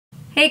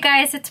Hey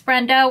guys, it's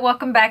Brenda.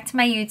 Welcome back to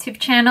my YouTube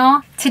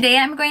channel. Today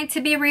I'm going to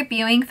be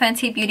reviewing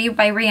Fenty Beauty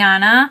by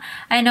Rihanna.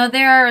 I know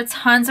there are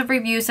tons of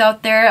reviews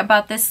out there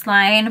about this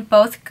line,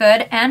 both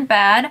good and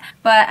bad,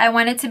 but I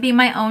wanted to be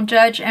my own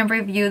judge and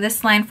review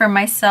this line for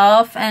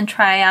myself and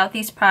try out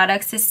these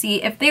products to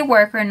see if they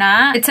work or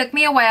not. It took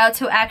me a while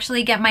to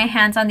actually get my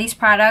hands on these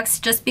products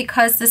just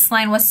because this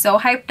line was so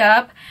hyped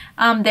up.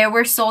 They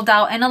were sold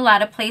out in a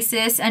lot of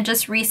places, and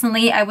just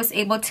recently I was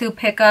able to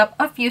pick up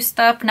a few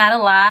stuff, not a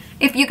lot.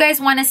 If you guys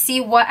want to see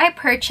what I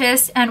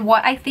purchased and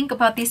what I think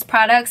about these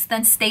products,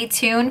 then stay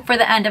tuned for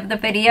the end of the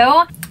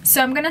video.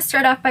 So I'm going to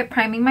start off by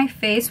priming my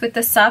face with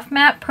the Soft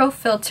Matte Pro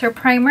Filt'r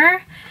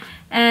Primer.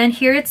 And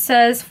here it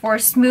says, for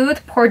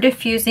smooth, pore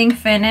diffusing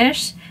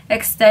finish,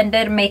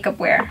 extended makeup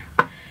wear.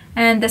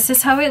 And this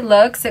is how it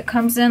looks. It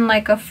comes in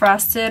like a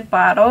frosted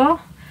bottle.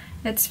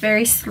 It's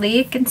very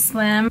sleek and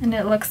slim, and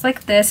it looks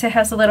like this. It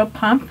has a little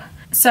pump.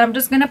 So I'm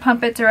just going to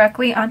pump it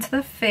directly onto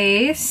the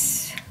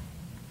face.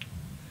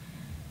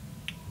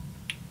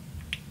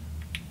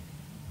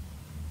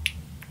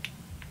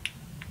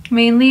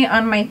 Mainly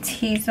on my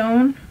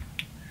T-zone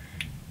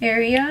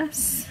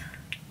areas.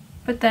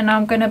 But then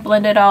I'm going to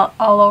blend it out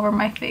all over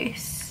my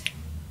face.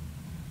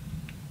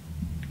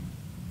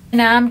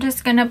 Now I'm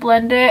just going to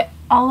blend it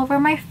all over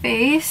my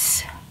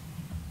face.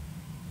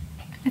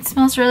 It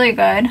smells really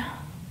good.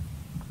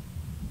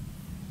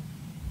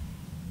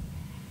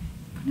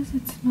 What does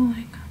it smell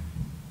like?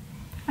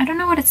 I don't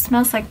know what it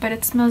smells like, but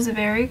it smells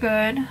very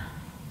good.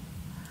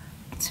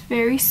 It's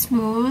very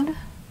smooth.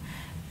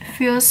 It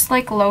feels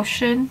like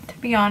lotion, to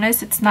be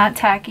honest. It's not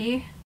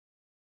tacky.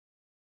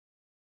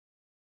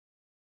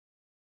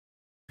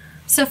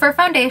 So for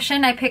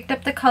foundation, I picked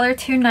up the color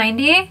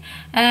 290,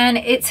 and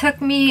it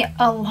took me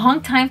a long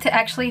time to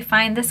actually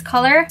find this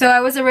color. So I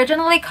was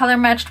originally color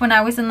matched when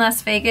I was in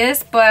Las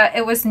Vegas, but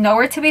it was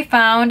nowhere to be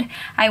found.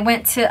 I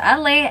went to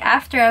LA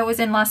after I was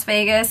in Las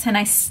Vegas, and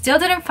I still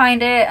didn't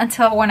find it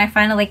until when I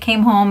finally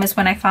came home is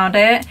when I found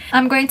it.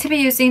 I'm going to be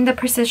using the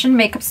Precision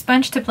Makeup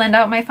Sponge to blend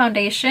out my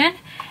foundation.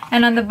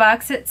 And on the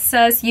box it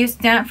says, use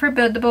damp for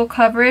buildable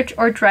coverage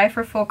or dry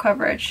for full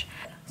coverage.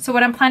 So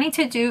what I'm planning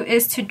to do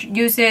is to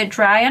use it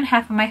dry on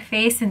half of my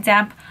face and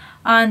damp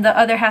on the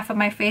other half of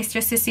my face,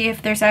 just to see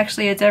if there's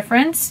actually a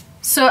difference.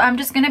 So I'm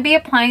just going to be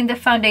applying the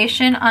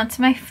foundation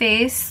onto my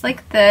face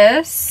like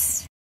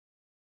this.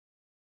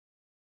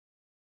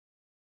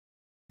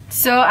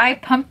 So I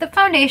pumped the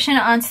foundation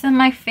onto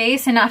my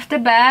face, and off the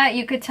bat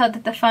you could tell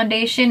that the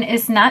foundation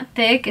is not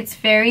thick. It's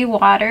very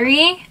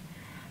watery,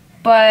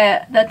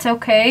 but that's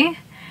okay.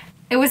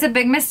 It was a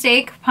big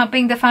mistake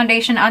pumping the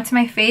foundation onto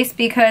my face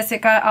because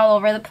it got all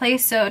over the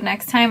place. So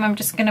next time I'm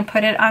just going to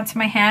put it onto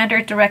my hand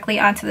or directly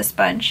onto the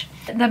sponge.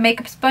 The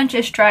makeup sponge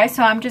is dry,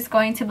 so I'm just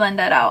going to blend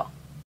that out.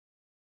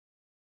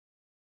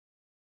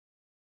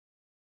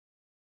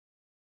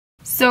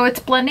 So it's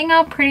blending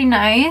out pretty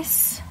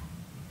nice.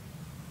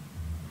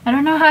 I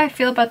don't know how I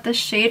feel about this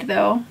shade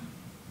though.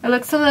 It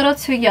looks a little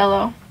too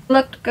yellow. It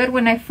looked good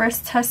when I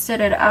first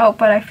tested it out,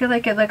 but I feel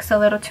like it looks a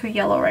little too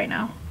yellow right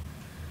now.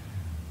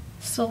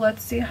 So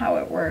let's see how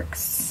it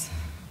works.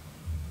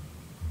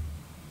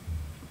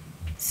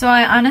 So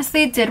I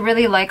honestly did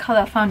really like how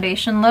that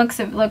foundation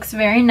looks. It looks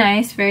very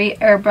nice, very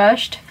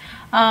airbrushed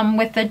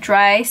with the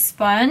dry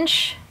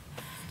sponge.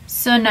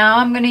 So now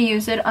I'm going to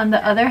use it on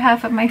the other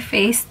half of my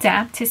face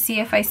damp to see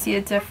if I see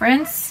a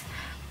difference.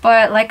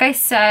 But like I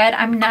said,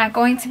 I'm not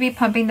going to be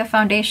pumping the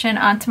foundation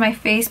onto my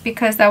face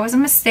because that was a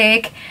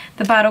mistake.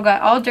 The bottle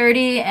got all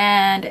dirty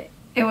and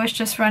it was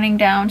just running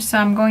down, so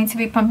I'm going to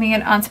be pumping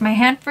it onto my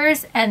hand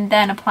first and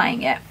then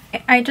applying it.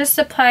 I just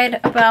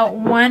applied about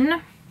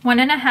one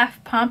and a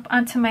half pump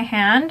onto my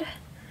hand,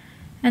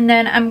 and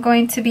then I'm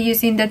going to be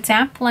using the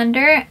damp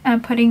blender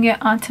and putting it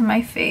onto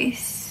my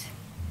face.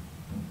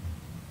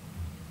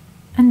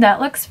 And that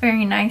looks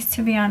very nice,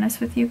 to be honest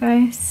with you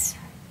guys.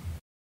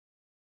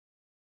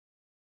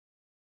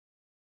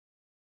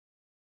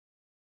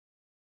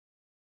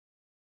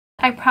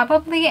 I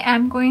probably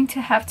am going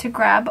to have to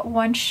grab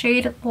one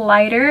shade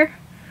lighter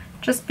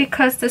just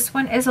because this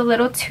one is a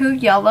little too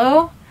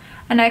yellow,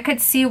 and I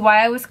could see why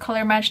I was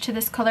color matched to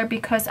this color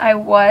because I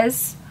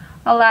was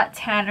a lot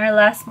tanner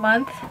last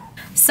month.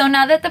 So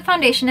now that the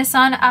foundation is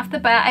on, off the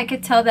bat I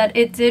could tell that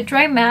it did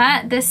dry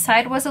matte. This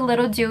side was a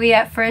little dewy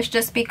at first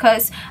just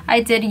because I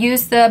did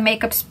use the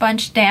makeup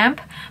sponge damp,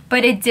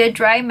 but it did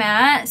dry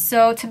matte.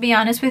 So to be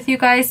honest with you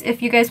guys,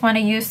 if you guys want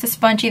to use the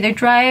sponge either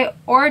dry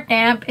or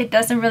damp, it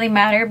doesn't really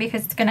matter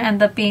because it's going to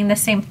end up being the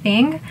same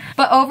thing.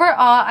 But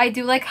overall, I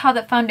do like how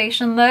the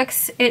foundation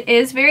looks. It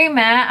is very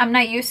matte. I'm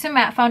not used to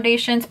matte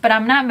foundations, but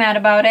I'm not mad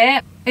about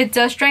it. It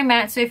does dry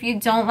matte, so if you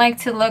don't like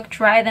to look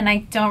dry, then I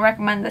don't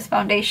recommend this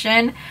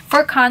foundation.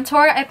 For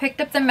contour, I picked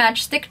up the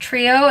Matchstick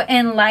Trio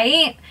in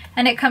Light,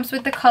 and it comes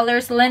with the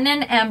colors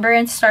Linen, Amber,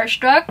 and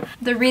Starstruck.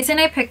 The reason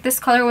I picked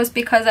this color was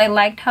because I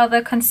liked how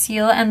the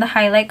conceal and the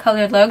highlight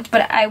color looked,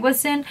 but I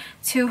wasn't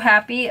too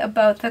happy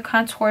about the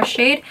contour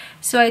shade,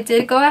 so I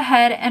did go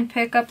ahead and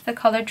pick up the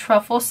color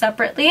Truffle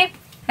separately.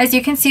 As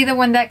you can see, the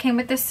one that came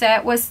with the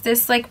set was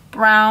this like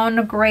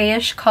brown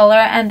grayish color,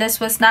 and this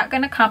was not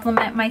going to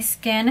complement my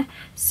skin,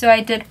 so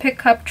I did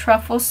pick up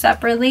Truffle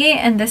separately,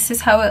 and this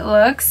is how it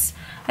looks.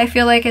 I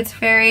feel like it's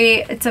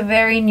a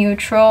very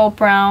neutral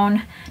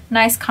brown,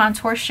 nice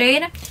contour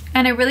shade,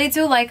 and I really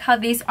do like how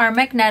these are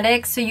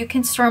magnetic, so you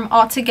can store them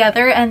all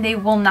together and they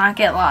will not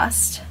get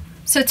lost.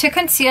 So to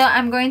conceal,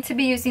 I'm going to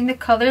be using the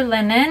color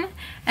Linen,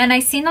 and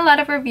I've seen a lot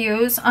of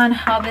reviews on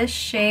how this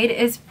shade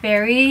is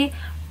very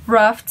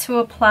rough to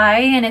apply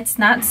and it's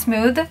not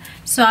smooth,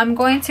 so I'm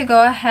going to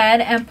go ahead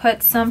and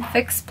put some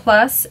Fix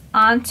Plus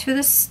onto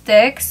the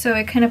stick so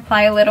it can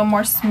apply a little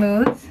more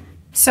smooth.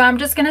 So I'm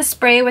just going to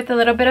spray with a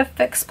little bit of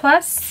Fix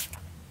Plus,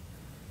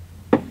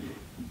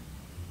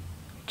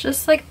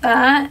 just like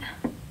that,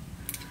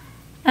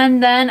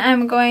 and then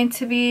I'm going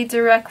to be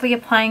directly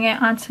applying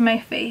it onto my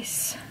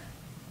face,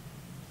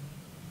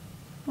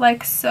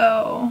 like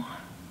so.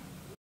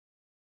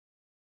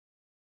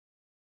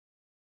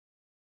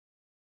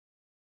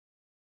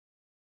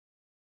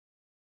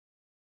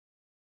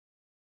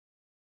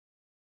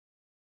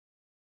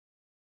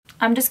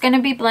 I'm just going to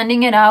be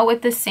blending it out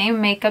with the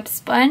same makeup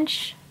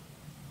sponge.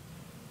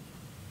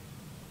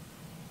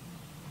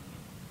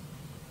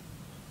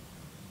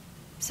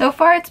 So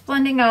far it's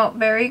blending out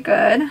very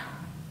good.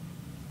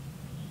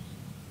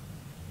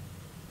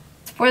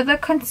 For the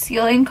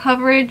concealing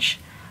coverage,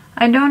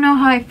 I don't know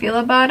how I feel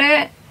about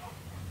it,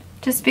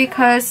 just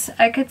because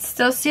I could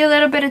still see a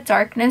little bit of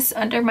darkness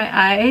under my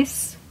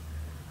eyes.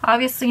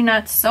 Obviously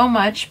not so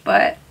much,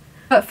 but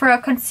for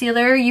a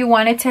concealer you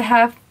want it to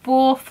have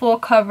full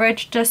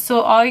coverage, just so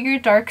all your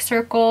dark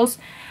circles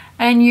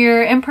and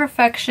your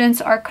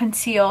imperfections are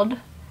concealed.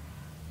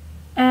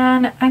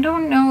 And I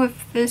don't know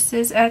if this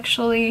is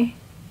actually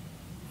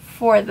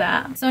for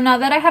that. So now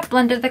that I have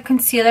blended the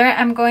concealer,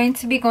 I'm going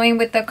to be going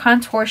with the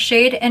contour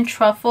shade in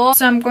Truffle.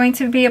 So I'm going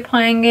to be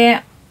applying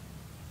it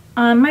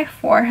on my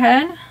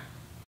forehead.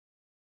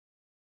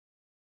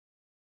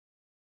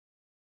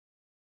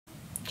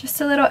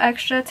 Just a little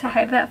extra to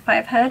hide that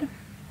 5 head.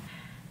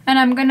 And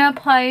I'm going to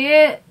apply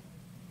it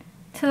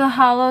to the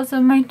hollows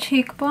of my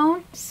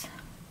cheekbones.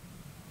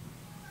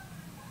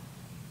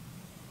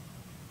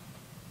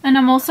 And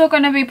I'm also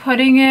going to be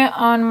putting it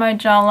on my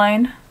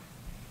jawline.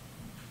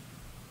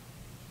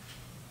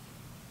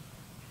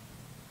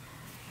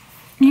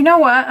 You know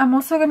what? I'm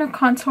also going to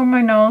contour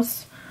my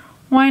nose.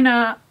 Why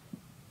not?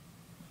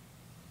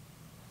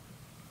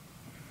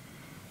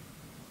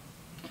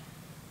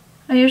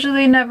 I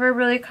usually never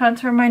really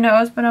contour my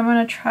nose, but I'm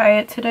going to try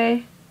it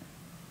today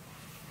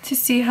to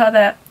see how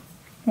that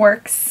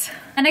works.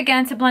 And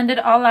again, to blend it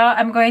all out,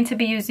 I'm going to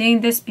be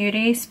using this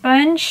beauty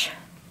sponge.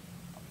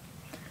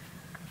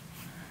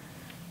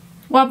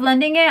 While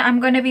blending it, I'm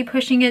going to be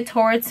pushing it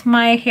towards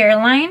my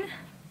hairline,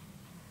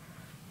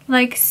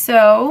 like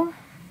so.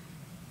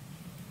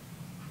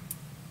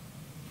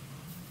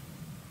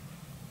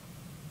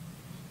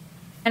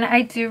 And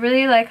I do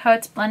really like how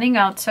it's blending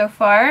out so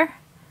far.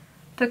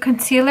 The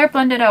concealer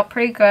blended out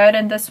pretty good,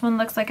 and this one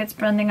looks like it's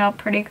blending out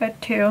pretty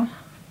good too.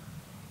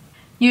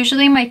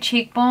 Usually my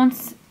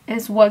cheekbones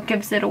is what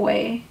gives it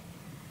away.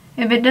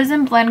 If it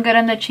doesn't blend good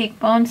on the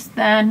cheekbones,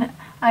 then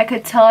I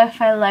could tell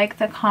if I like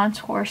the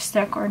contour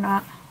stick or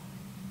not.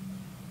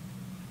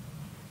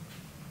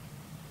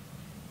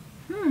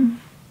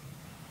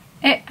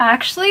 It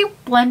actually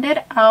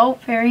blended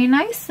out very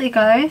nicely,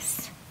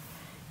 guys.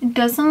 It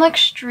doesn't look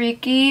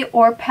streaky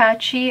or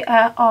patchy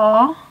at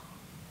all.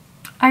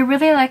 I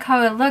really like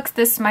how it looks.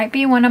 This might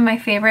be one of my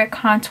favorite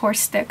contour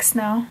sticks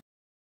now.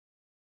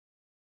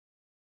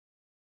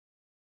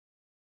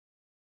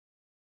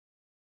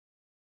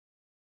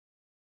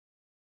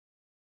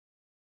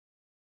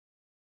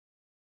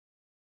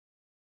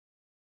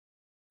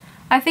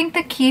 I think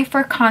the key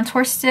for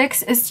contour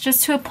sticks is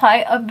just to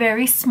apply a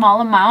very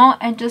small amount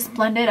and just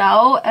blend it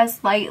out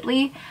as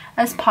lightly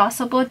as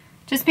possible.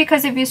 Just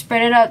because if you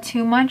spread it out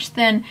too much,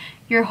 then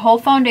your whole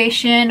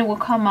foundation will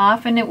come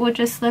off and it will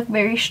just look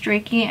very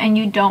streaky, and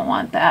you don't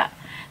want that.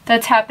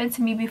 That's happened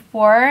to me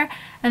before,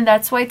 and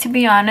that's why, to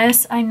be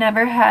honest, I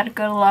never had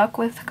good luck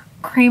with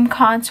cream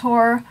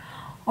contour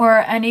or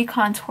any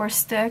contour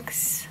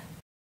sticks.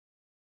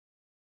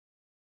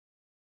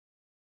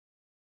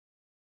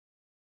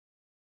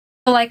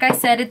 Like I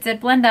said, it did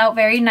blend out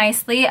very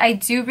nicely. I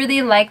do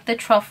really like the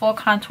Truffle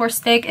contour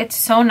stick. It's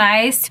so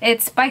nice.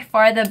 It's by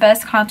far the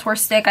best contour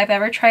stick I've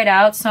ever tried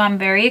out, so I'm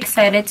very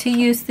excited to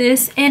use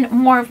this in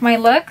more of my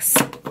looks.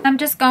 I'm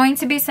just going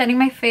to be setting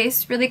my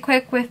face really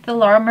quick with the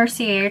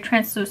Merocier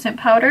translucent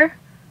powder.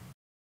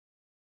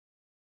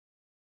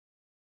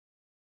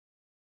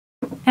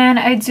 And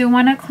I do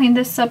want to clean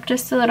this up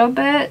just a little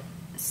bit,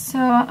 so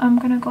I'm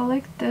gonna go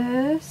like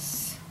this.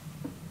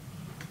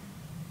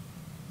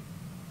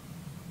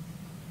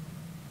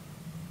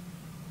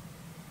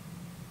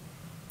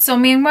 So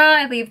meanwhile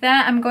I leave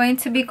that, I'm going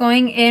to be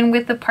going in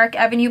with the Park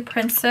Avenue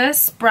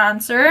Princess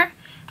bronzer.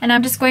 And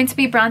I'm just going to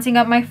be bronzing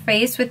up my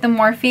face with the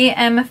Morphe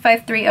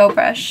M530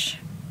 brush.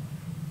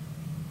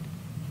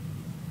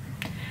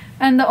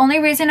 And the only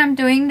reason I'm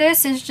doing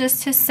this is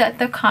just to set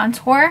the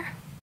contour.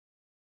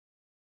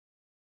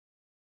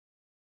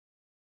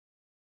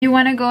 You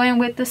want to go in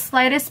with the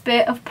slightest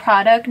bit of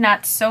product,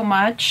 not so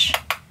much.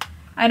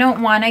 I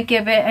don't want to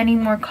give it any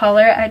more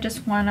color. I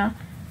just want to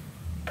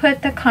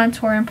put the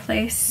contour in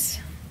place.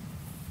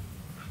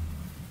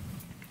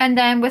 And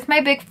then with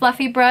my big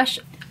fluffy brush,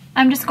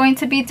 I'm just going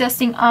to be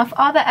dusting off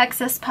all the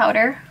excess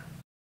powder.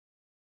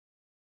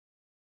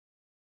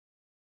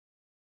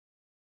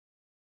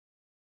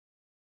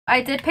 I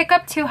did pick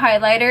up 2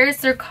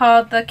 highlighters. They're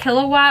called the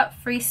KillaWatt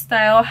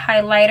Freestyle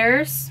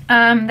Highlighters.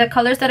 The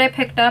colors that I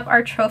picked up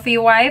are Trophy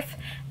Wife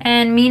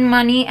and Mean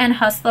Money and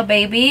Hustla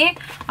Baby.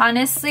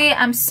 Honestly,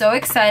 I'm so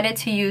excited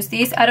to use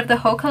these. Out of the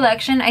whole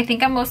collection, I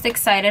think I'm most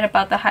excited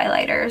about the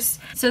highlighters.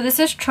 So this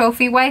is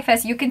Trophy Wife.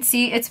 As you can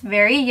see, it's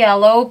very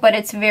yellow, but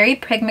it's very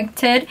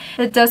pigmented.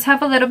 It does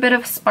have a little bit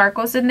of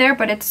sparkles in there,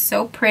 but it's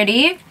so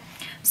pretty.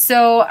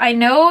 So I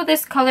know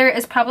this color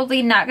is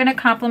probably not going to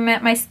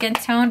complement my skin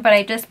tone, but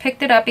I just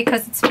picked it up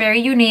because it's very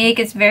unique.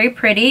 It's very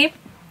pretty.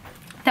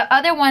 The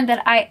other one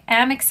that I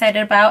am excited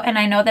about, and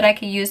I know that I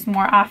could use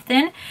more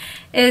often,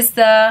 is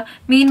the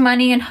Mean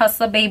Money and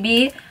Hustla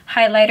Baby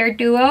highlighter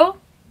duo.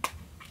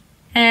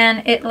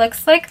 And it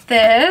looks like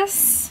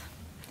this.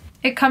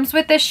 It comes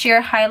with this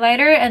sheer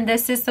highlighter, and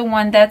this is the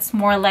one that's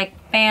more like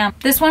bam.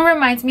 This one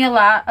reminds me a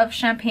lot of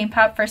Champagne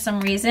Pop for some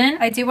reason.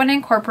 I do want to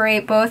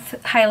incorporate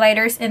both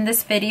highlighters in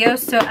this video,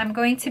 so I'm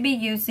going to be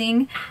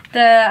using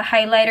the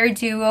highlighter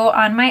duo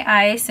on my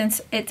eyes since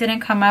it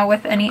didn't come out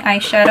with any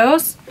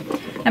eyeshadows.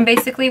 And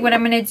basically what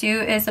I'm going to do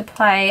is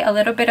apply a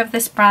little bit of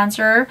this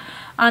bronzer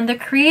on the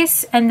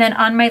crease, and then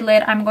on my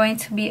lid I'm going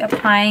to be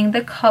applying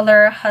the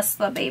color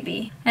Hustla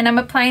Baby. And I'm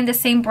applying the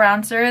same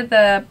bronzer,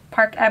 the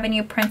Park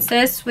Avenue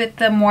Princess, with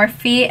the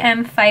Morphe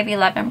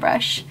M511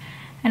 brush.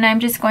 And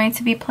I'm just going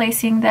to be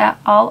placing that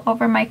all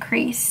over my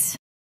crease.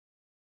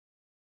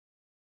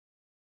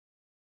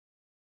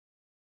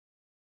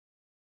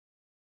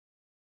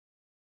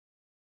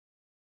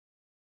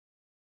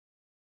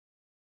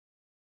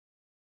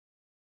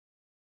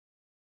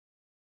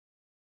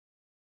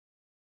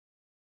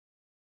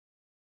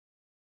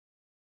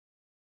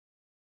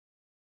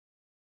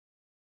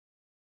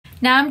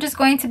 Now I'm just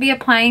going to be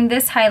applying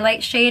this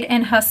highlight shade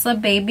in Hustla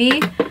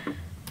Baby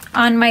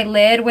on my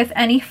lid with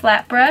any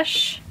flat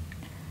brush.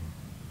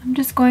 I'm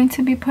just going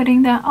to be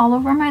putting that all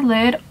over my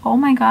lid. Oh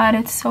my god,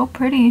 it's so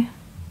pretty.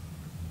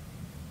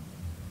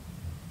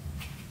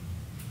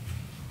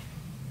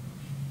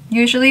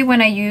 Usually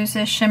when I use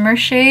a shimmer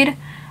shade,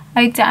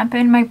 I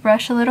dampen my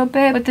brush a little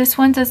bit, but this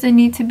one doesn't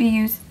need to be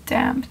used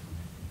damp.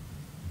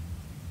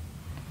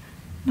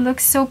 It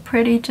looks so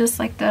pretty just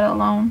like that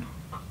alone.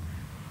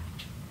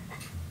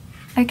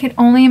 I can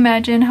only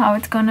imagine how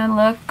it's gonna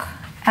look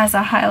as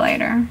a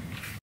highlighter.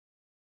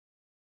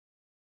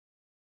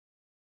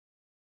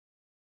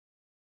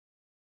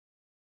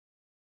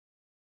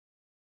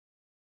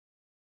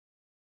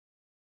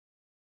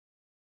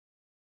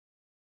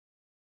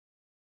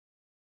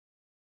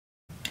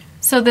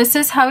 So this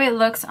is how it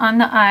looks on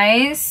the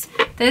eyes.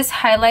 This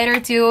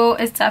highlighter duo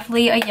is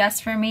definitely a yes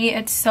for me.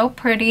 It's so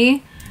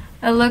pretty.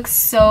 It looks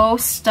so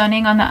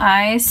stunning on the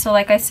eyes. So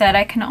like I said,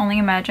 I can only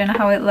imagine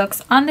how it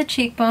looks on the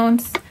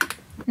cheekbones.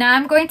 Now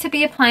I'm going to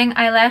be applying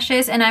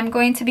eyelashes, and I'm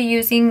going to be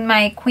using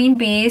my Queen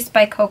Bees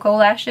by Coco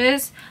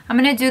Lashes. I'm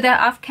going to do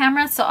that off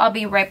camera, so I'll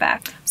be right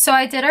back. So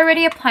I did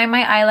already apply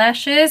my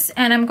eyelashes,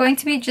 and I'm going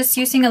to be just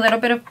using a little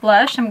bit of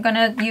blush. I'm going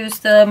to use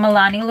the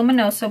Milani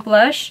Luminoso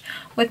blush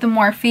with the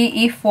Morphe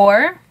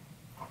E4.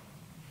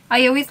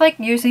 I always like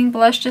using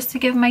blush just to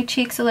give my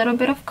cheeks a little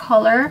bit of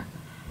color.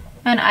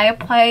 And I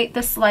apply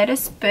the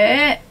slightest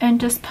bit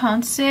and just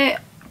pounce it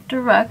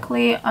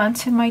directly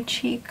onto my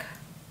cheek.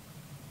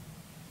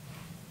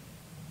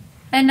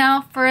 And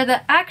now for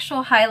the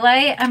actual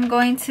highlight, I'm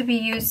going to be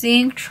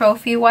using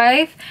Trophy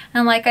Wife.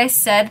 And like I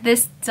said,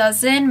 this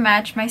doesn't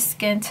match my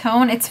skin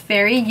tone. It's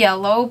very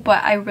yellow,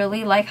 but I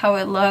really like how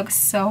it looks.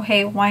 So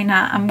hey, why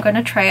not? I'm going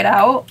to try it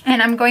out.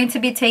 And I'm going to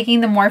be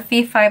taking the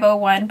Morphe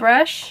 501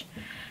 brush.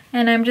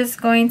 And I'm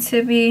just going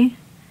to be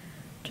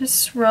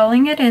just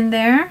rolling it in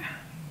there.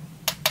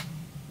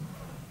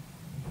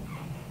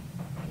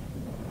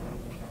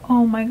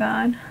 Oh my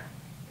god.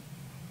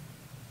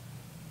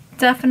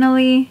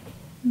 Definitely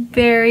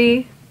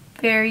very,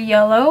 very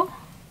yellow.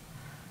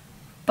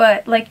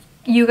 But like,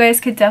 you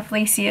guys could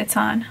definitely see it's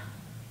on.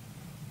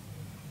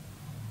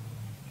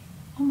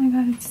 Oh my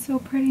god, it's so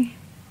pretty.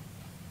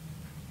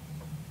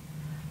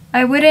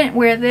 I wouldn't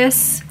wear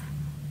this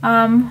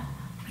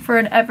for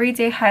an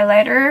everyday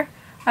highlighter.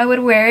 I would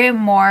wear it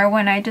more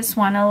when I just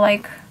want to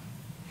like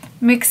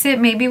mix it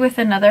maybe with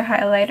another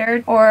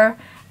highlighter, or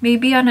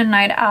maybe on a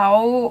night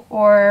out,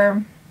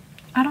 or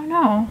I don't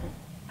know.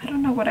 I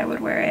don't know what I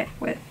would wear it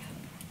with.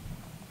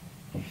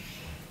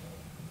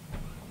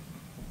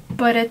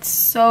 But it's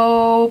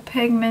so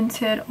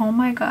pigmented. Oh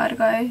my god,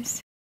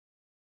 guys.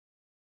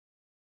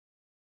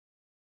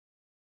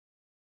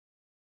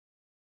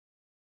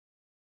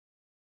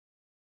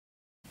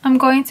 I'm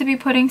going to be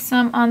putting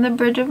some on the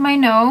bridge of my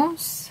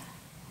nose,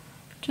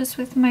 just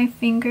with my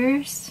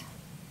fingers.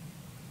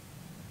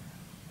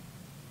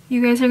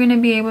 You guys are gonna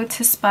be able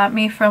to spot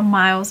me from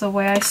miles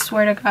away. I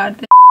swear to God,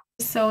 this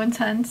is so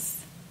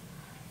intense.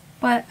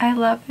 But I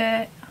love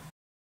it.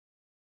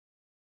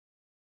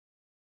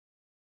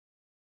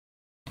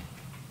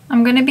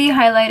 I'm gonna be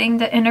highlighting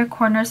the inner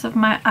corners of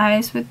my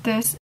eyes with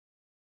this.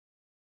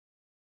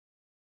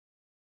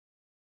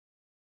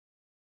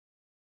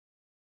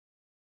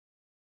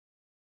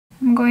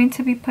 I'm going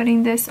to be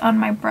putting this on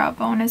my brow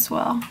bone as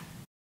well.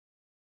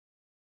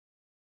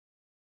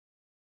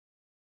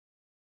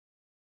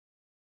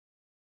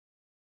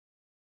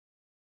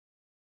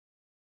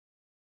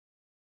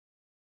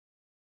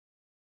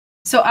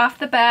 So off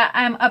the bat,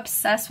 I'm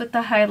obsessed with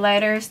the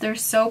highlighters. They're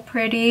so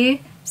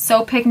pretty,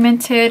 so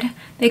pigmented.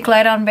 They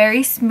glide on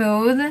very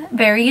smooth,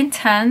 very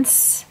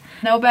intense.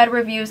 No bad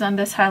reviews on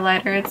this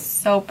highlighter. It's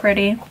so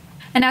pretty.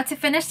 And now to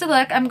finish the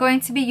look, I'm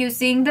going to be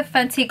using the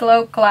Fenty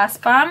Glow Gloss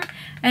Bomb.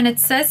 And it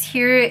says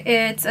here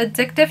it's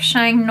Addictive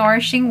Shine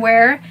Nourishing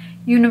Wear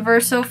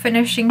Universal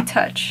Finishing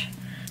Touch.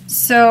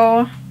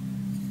 So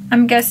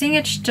I'm guessing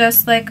it's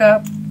just like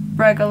a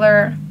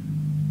regular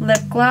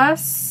lip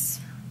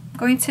gloss.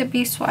 I'm going to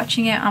be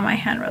swatching it on my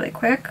hand really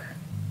quick.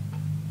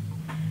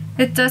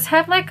 It does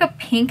have like a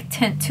pink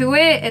tint to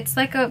it.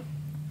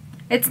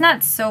 It's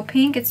not so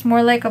pink, it's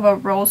more like of a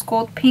rose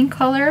gold pink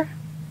color.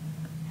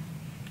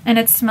 And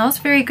it smells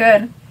very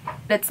good.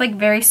 It's like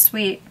very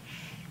sweet.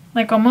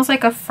 Like almost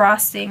like a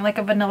frosting, like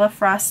a vanilla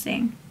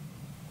frosting.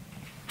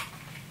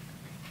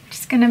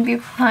 Just gonna be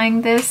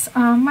applying this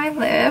on my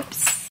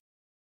lips.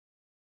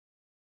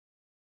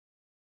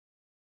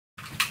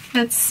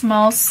 It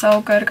smells so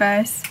good,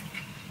 guys.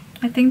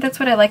 I think that's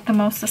what I like the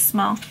most, the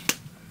smell.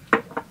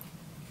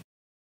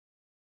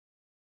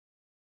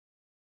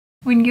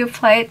 When you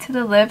apply it to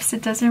the lips,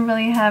 it doesn't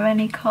really have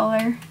any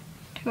color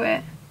to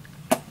it.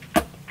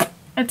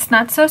 It's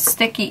not so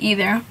sticky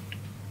either.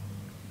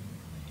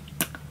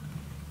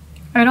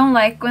 I don't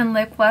like when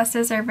lip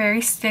glosses are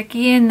very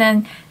sticky and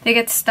then they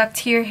get stuck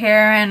to your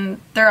hair and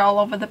they're all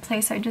over the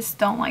place. I just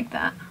don't like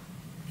that.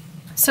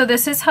 So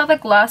this is how the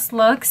gloss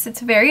looks.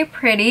 It's very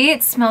pretty.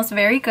 It smells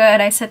very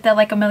good. I said that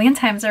like a million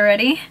times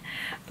already.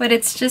 But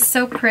it's just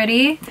so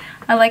pretty.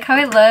 I like how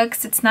it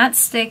looks. It's not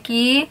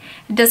sticky.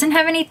 It doesn't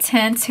have any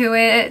tint to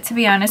it, to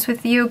be honest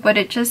with you. But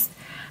it just,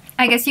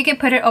 I guess you can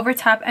put it over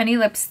top any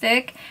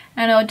lipstick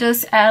and it'll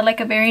just add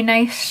like a very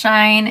nice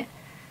shine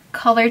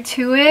color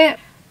to it.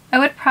 I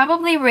would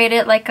probably rate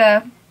it like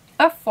a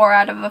 4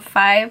 out of a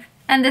 5.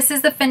 And this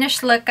is the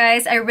finished look,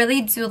 guys. I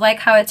really do like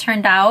how it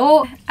turned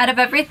out. Out of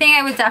everything,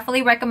 I would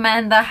definitely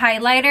recommend the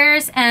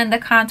highlighters and the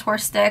contour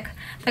stick.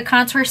 The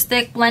contour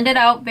stick blended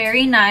out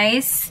very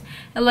nice.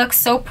 It looks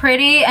so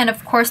pretty, and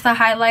of course the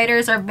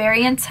highlighters are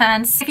very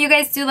intense. If you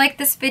guys do like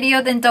this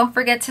video, then don't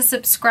forget to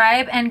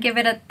subscribe and give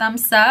it a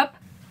thumbs up.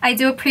 I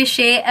do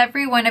appreciate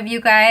every one of you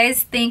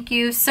guys. Thank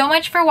you so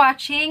much for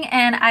watching,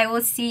 and I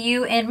will see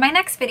you in my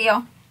next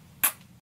video.